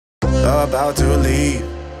about to leave,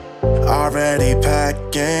 already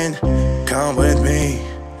packing. Come with me,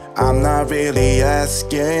 I'm not really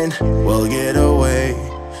asking. We'll get away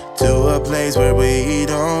to a place where we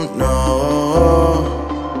don't know.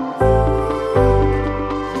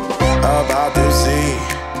 About to see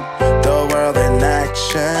the world in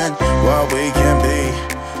action, what we can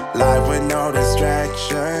be, life with no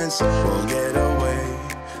distractions. We'll get away,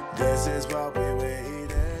 this is what we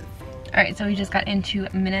waited for. Alright, so we just got into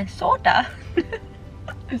Minnesota.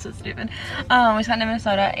 I'm so stupid. We just got into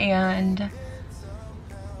Minnesota and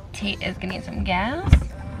Tate is gonna get some gas.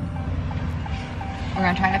 We're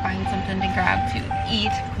gonna try to find something to grab to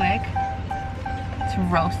eat quick. It's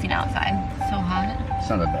roasting outside. So hot. It's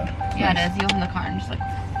not that bad. Yeah, nice. It is. You open the car and just like...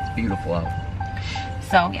 It's beautiful out.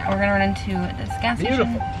 So yeah, we're gonna run into this gas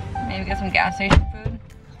station. Maybe get some gas station food.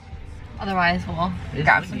 Otherwise, we'll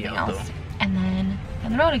grab something else. Though. And then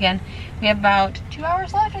on the road again. We have about 2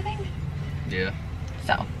 hours left, I think. Yeah.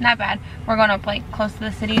 So, not bad. We're going up like close to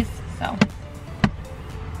the cities, so.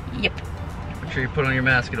 Yep. Make sure you put on your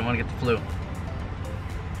mask. You don't want to get the flu.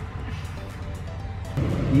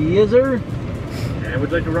 Yes, sir. And would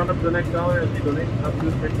you like to run up to the next dollar and see donation up to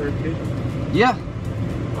the verification? Yeah.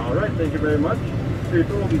 All right, thank you very much. So your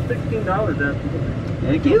total will be $16 after.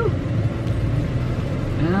 Thank you.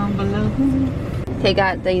 Down below. They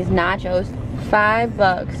got these nachos, $5.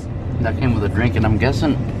 That came with a drink, and I'm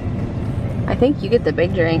guessing. I think you get the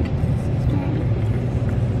big drink.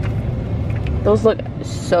 Those look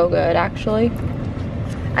so good, actually.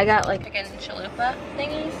 I got like chicken chalupa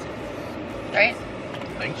thingies, right?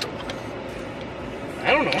 I think so.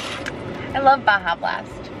 I don't know. I love Baja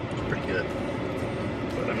Blast. It's pretty good.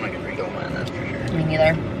 But I'm not gonna drink all mine, that's for sure. Me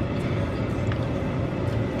neither.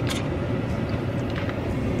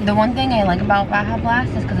 The one thing I like about Baja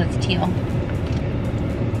Blast is because it's teal.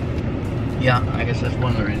 Yeah, I guess that's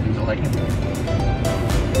one of the reasons I like it.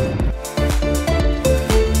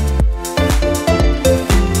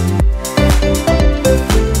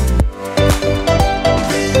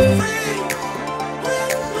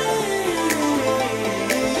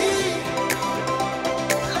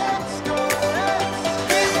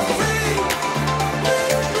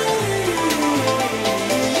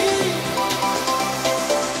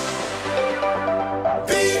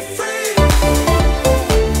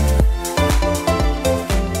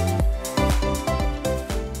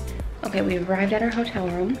 Okay, we arrived at our hotel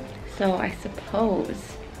room, so I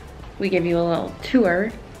suppose we give you a little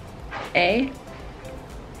tour, eh?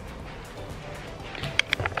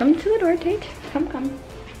 Come to the door, Tate. Come.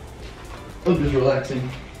 I'm just relaxing.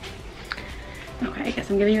 Okay, I guess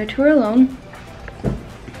I'm giving you a tour alone.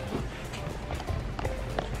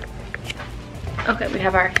 Okay, we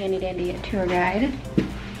have our handy dandy tour guide,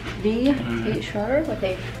 the Tate Schroeder with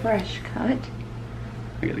a fresh cut.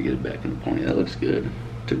 I gotta get it back in the pony. That looks good.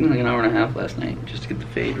 Took me like an hour and a half last night just to get the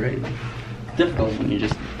fade right. It's difficult when you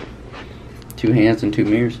just 2 hands and 2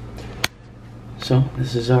 mirrors. So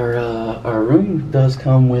this is our room. It does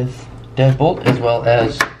come with deadbolt as well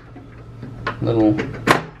as little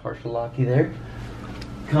partial locky there.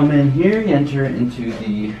 Come in here, you enter into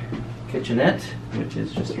the kitchenette, which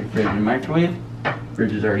is just your fridge and microwave.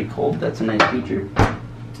 Fridge is already cold. That's a nice feature.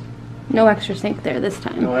 No extra sink there this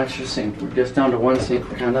time. No extra sink. We're just down to 1 sink.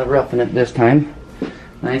 We're kind of roughing it this time.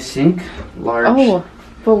 Nice sink, large. Oh,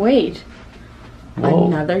 but wait. Whoa.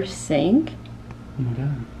 Another sink? Oh my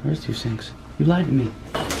god, there's 2 sinks. You lied to me.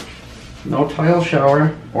 No tile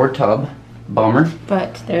shower or tub. Bummer.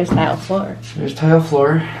 But there's tile floor. There's tile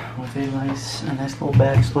floor with a nice little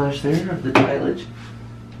backsplash there of the tilage.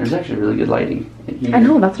 There's actually really good lighting in here. I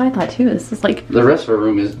know, that's what I thought too. This is like... The rest of our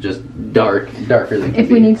room is just darker than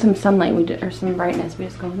if we need some sunlight or some brightness, we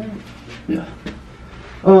just go in there. Yeah.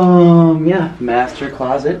 Yeah, master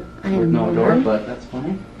closet with no door, but that's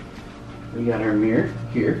fine. We got our mirror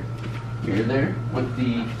here, mirror there with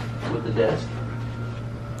the desk.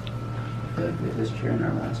 I feel like we had this chair in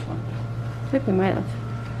our last one. I think we might have.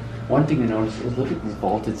 One thing to notice is look at these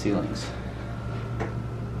vaulted ceilings.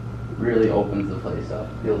 Really opens the place up.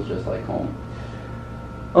 Feels just like home.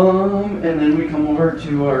 And then we come over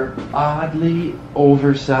to our oddly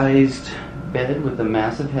oversized bed with a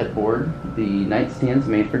massive headboard. The nightstand's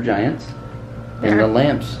made for giants. And the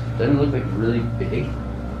lamps, doesn't it look like really big?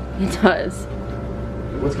 It does.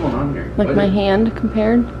 What's going on here? Like my hand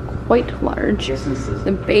compared, quite large.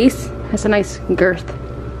 The base has a nice girth.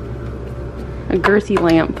 A girthy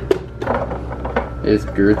lamp. It's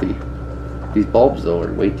girthy. These bulbs though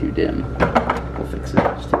are way too dim. We'll fix it.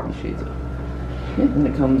 Just take these shades off. Okay, and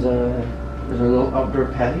it comes, there's our little outdoor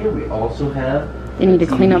patio. We also have... They need to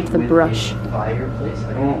clean up the brush. Fireplace.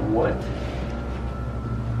 I don't know what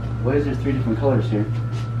Why is there 3 different colors here?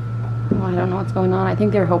 Oh, I don't know what's going on. I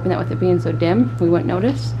think they're hoping that with it being so dim, we wouldn't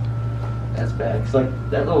notice. That's bad. It's like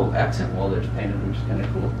that little accent wall there's painted, which is kind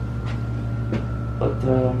of cool. But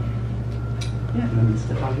yeah, and then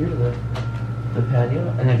step out here to the patio.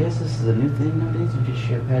 And I guess this is a new thing nowadays. You just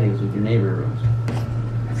share patios with your neighbor rooms.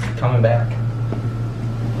 It's coming back.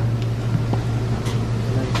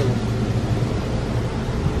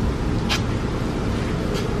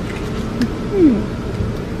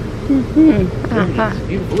 Uh-huh. It's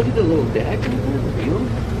beautiful. Look at the little deck right there, the view.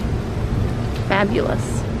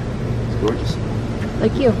 Fabulous. It's gorgeous.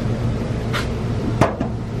 Like you.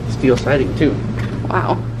 Steel siding too.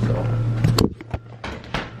 Wow. So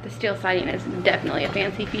The steel siding is definitely a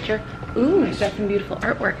fancy feature. Ooh, it's got some beautiful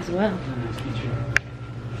artwork as well. nice feature.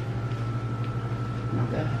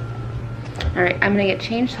 Not bad. All right, I'm gonna get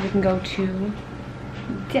changed so we can go to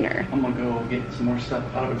dinner. I'm gonna go get some more stuff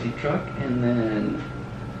out of the truck and then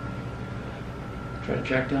try to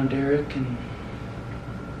track down Derek and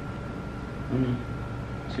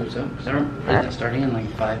see what's up. Cause I don't really starting in like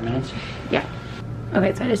 5 minutes. Yeah.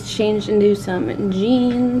 Okay, so I just changed into some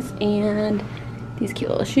jeans and these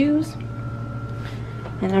cute little shoes.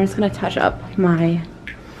 And I'm just gonna touch up my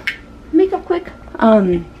makeup quick.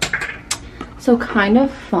 So kind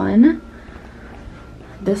of fun.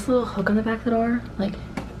 This little hook on the back of the door, like,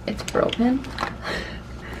 it's broken.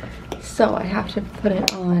 So I have to put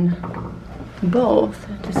it on both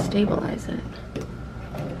to stabilize it.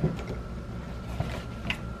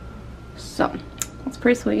 So that's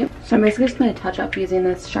pretty sweet. So I'm basically just gonna touch up using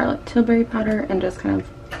this Charlotte Tilbury powder and just kind of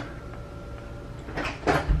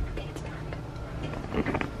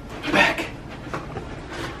Back.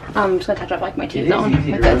 I'm just gonna touch up like my It T-zone is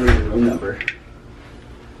easy to like remember this. your room number.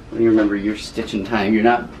 When you remember your stitching time, you're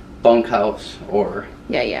not bunkhouse or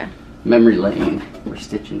Yeah. memory lane. We're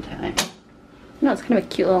stitching time. No, it's kind of a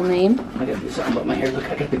cute little name. I gotta do something about my hair. Look,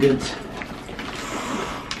 I got the goods.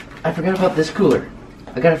 I forgot about this cooler.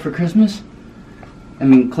 I got it for Christmas. I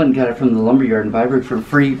mean, Clint got it from the lumberyard in Viborg for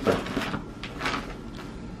free, but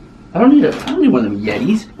I don't need one of them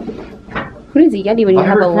Yetis. Who needs a Yeti when you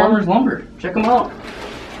have a Viborg Farmers lumber Lumber. Check them out.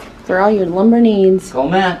 for all your lumber needs? Call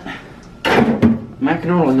Matt. Matt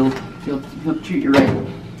Canolo, he'll treat you right.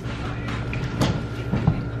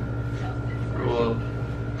 Grow up.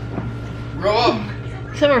 Grow up.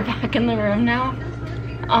 So we're back in the room now.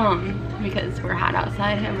 Because we're hot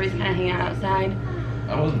outside. Everybody's kind of hanging out outside.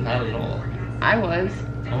 I wasn't hot at all. I was.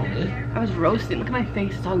 Oh, really? I was roasting. Look at my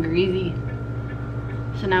face. It's all greasy.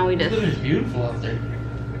 So now we just... It's beautiful out there.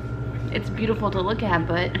 It's beautiful to look at,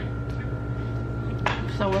 but...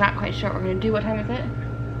 So we're not quite sure what we're going to do. What time is it?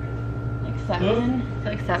 Like 7? It's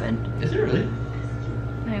like 7. Is it really?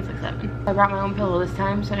 I think it's like 7. I brought my own pillow this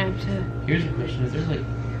time, so I don't have to... Here's a question. Is there like...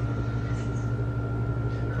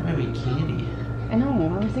 There might be candy. I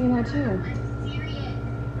know. I was thinking that too.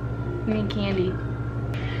 We need candy.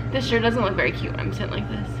 This shirt doesn't look very cute when I'm sitting like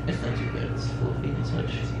this. It's not too bad. It's fluffy and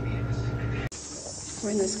such.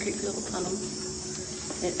 We're in this creepy little tunnel.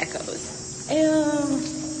 And it echoes.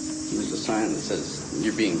 Ew. There's a sign that says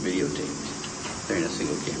you're being videotaped. There ain't a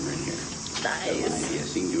single camera in here. Nice.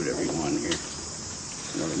 Yes, you can do whatever you want in here.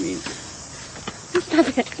 You know what I mean? Stop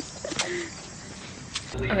it.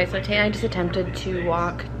 Okay, so Tate and I just attempted to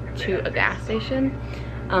walk to a gas station.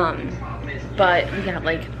 But we got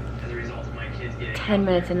like 10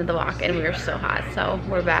 minutes into the walk and we were so hot. So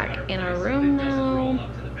we're back in our room now.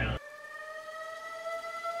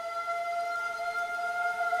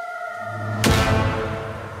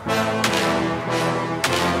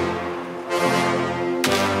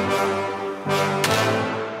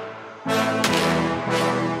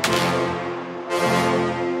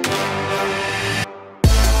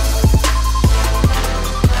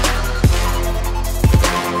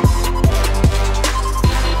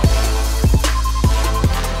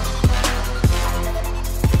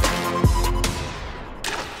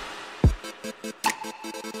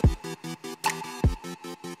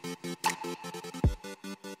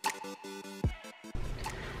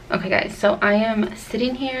 Okay guys, so I am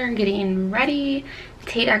sitting here getting ready.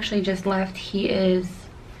 Tate actually just left. He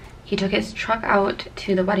took his truck out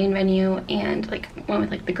to the wedding venue and like went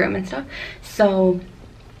with like the groom and stuff. So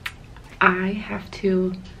I have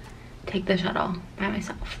to take the shuttle by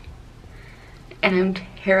myself. And I'm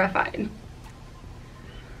terrified.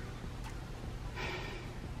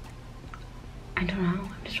 I don't know,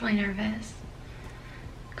 I'm just really nervous.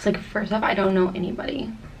 Cause like first off, I don't know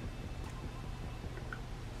anybody.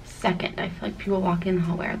 Second, I feel like people walking in the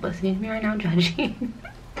hallway are listening to me right now, judging.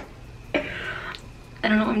 I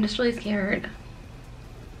don't know, I'm just really scared.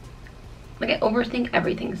 Like I overthink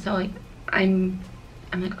everything, so like I'm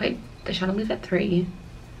I'm like, okay, the shuttle leaves at 3.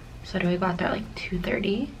 So do I go out there at like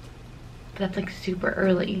 2:30? But that's like super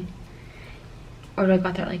early. Or do I go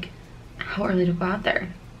out there like, how early to go out there?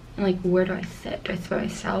 And like, where do I sit? Do I sit by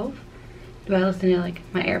myself? Do I listen to like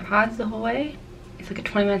my AirPods the whole way? It's like a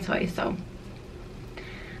 20 minutes away, so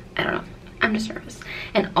I don't know. I'm just nervous.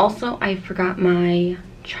 And also I forgot my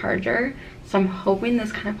charger, so I'm hoping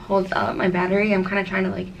this kind of holds up my battery. I'm kind of trying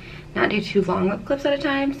to like not do 2 long clips at a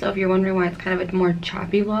time, so if you're wondering why it's kind of a more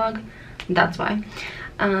choppy vlog, that's why.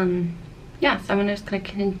 Yeah, so I'm just gonna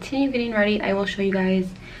continue getting ready. I will show you guys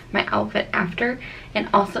my outfit after, and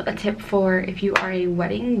also a tip for if you are a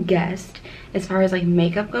wedding guest as far as like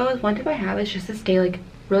makeup goes. One tip I have is just to stay like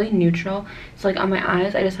really neutral. So like on my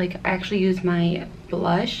eyes, I actually use my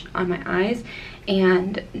blush on my eyes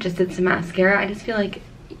and just did some mascara. I just feel like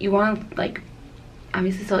you want to like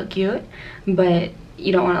obviously still look cute, but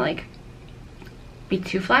you don't want to like be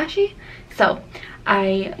too flashy. So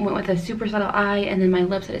I went with a super subtle eye, and then my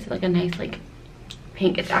lips, I just did like a nice like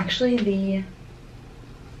pink. It's actually the,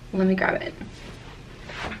 let me grab it.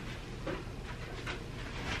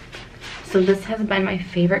 So this has been my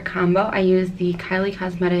favorite combo. I use the Kylie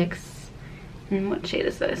Cosmetics, and what shade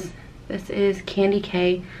is this? This is Candy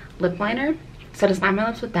K lip liner. So I just line my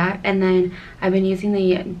lips with that, and then I've been using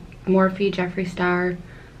the Morphe Jeffree Star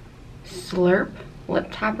Slurp lip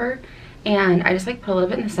topper, and I just like put a little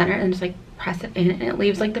bit in the center and just like press it in, and it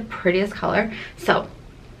leaves like the prettiest color. So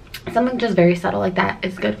something just very subtle like that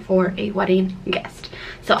is good for a wedding guest.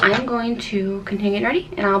 So I'm going to continue getting ready,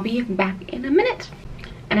 and I'll be back in a minute.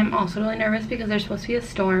 And I'm also really nervous because there's supposed to be a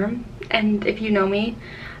storm, and if you know me,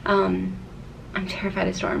 I'm terrified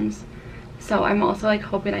of storms. So I'm also like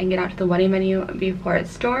hoping I can get out to the wedding venue before it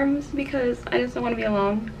storms, because I just don't want to be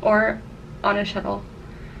alone or on a shuttle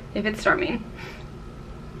if it's storming.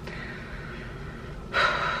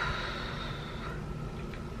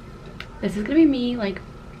 This is gonna be me like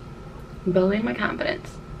building my confidence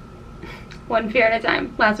one fear at a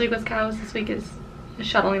time. Last week was cows, this week is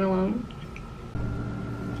shuttling alone.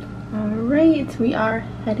 Alright, we are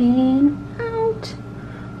heading out.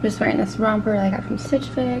 I'm just wearing this romper I got from Stitch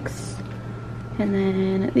Fix, and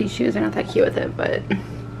then these shoes are not that cute with it, but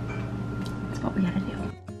it's what we gotta do.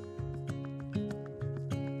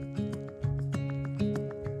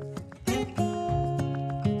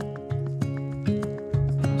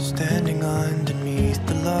 Standing underneath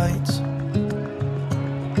the lights,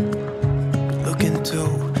 look into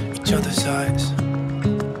each other's eyes.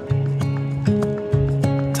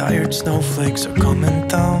 Tired snowflakes are coming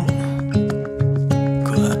down,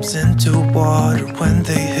 collapse into water when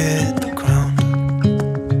they hit the ground.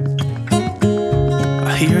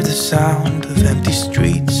 I hear the sound of empty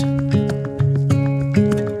streets, and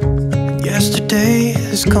yesterday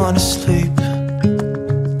has gone to sleep.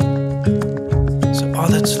 So all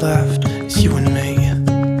that's left is you and me.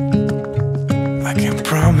 I can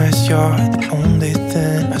promise you're the only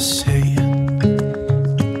thing I see.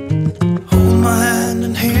 Hold my hand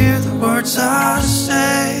and hear the words I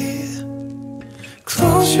say.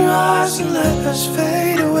 Close your eyes and let us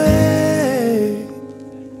fade away.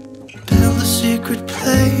 Build a secret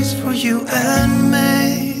place for you and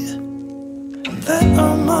me, and let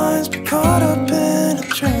our minds be caught up in a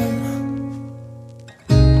dream.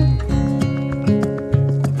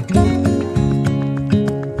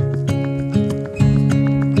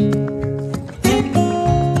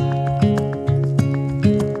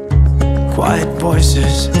 Quiet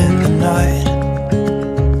voices in the night,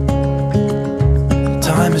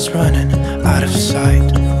 time is running out of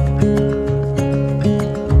sight.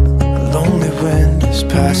 A lonely wind is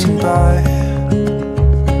passing by,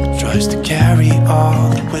 tries to carry all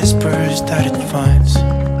the whispers that it finds.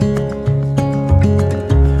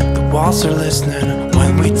 The walls are listening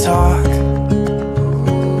when we talk,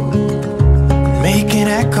 making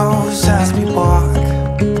echoes as we walk.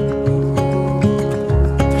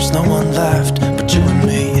 There's no one left but you and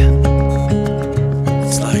me.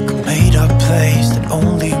 It's like a made-up place that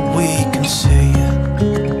only we can see.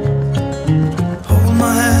 Hold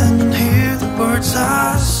my hand and hear the words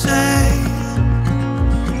I say.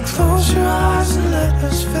 Close your eyes and let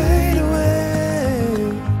us fade away.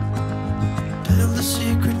 Build a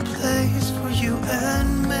secret place for you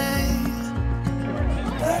and me.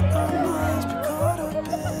 Let our minds be caught up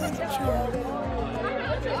in a dream.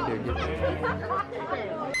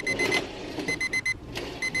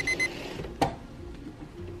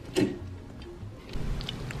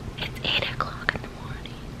 It's 8 o'clock in the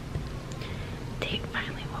morning. Tate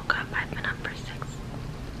finally woke up. I've been up for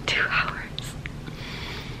 2 hours.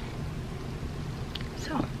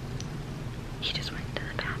 So he just went to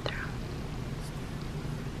the bathroom.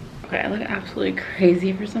 Okay, I look absolutely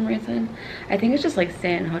crazy for some reason. I think it's just like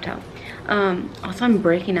staying in a hotel. Also, I'm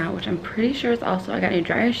breaking out, which I'm pretty sure is also, I got new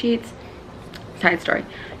dryer sheets. Side story.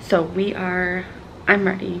 So I'm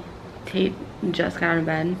ready. Tate just got out of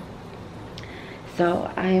bed.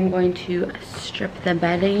 So I am going to strip the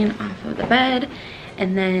bedding off of the bed,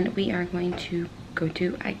 and then we are going to go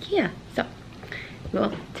to Ikea. So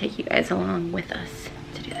we'll take you guys along with us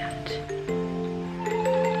to do that.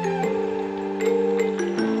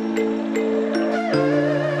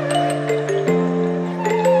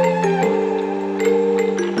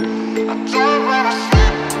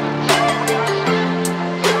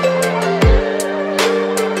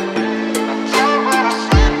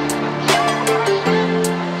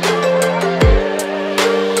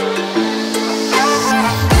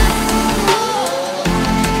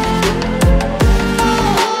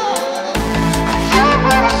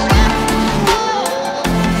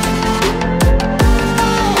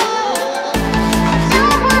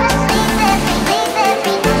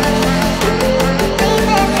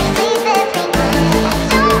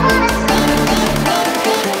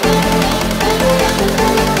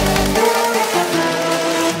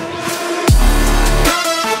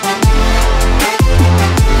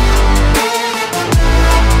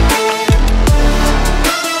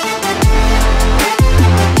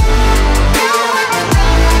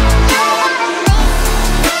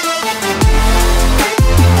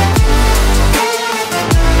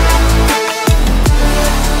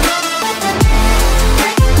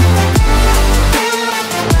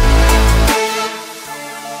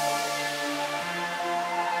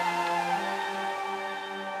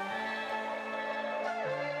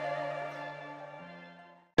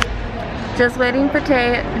 Just waiting for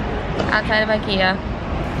Tate outside of Ikea.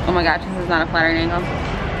 Oh my gosh, this is not a flattering angle.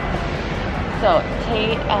 So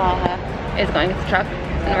Tate is going to the truck,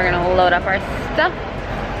 and we're gonna load up our stuff.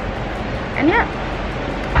 And yeah,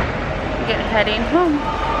 get heading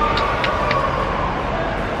home.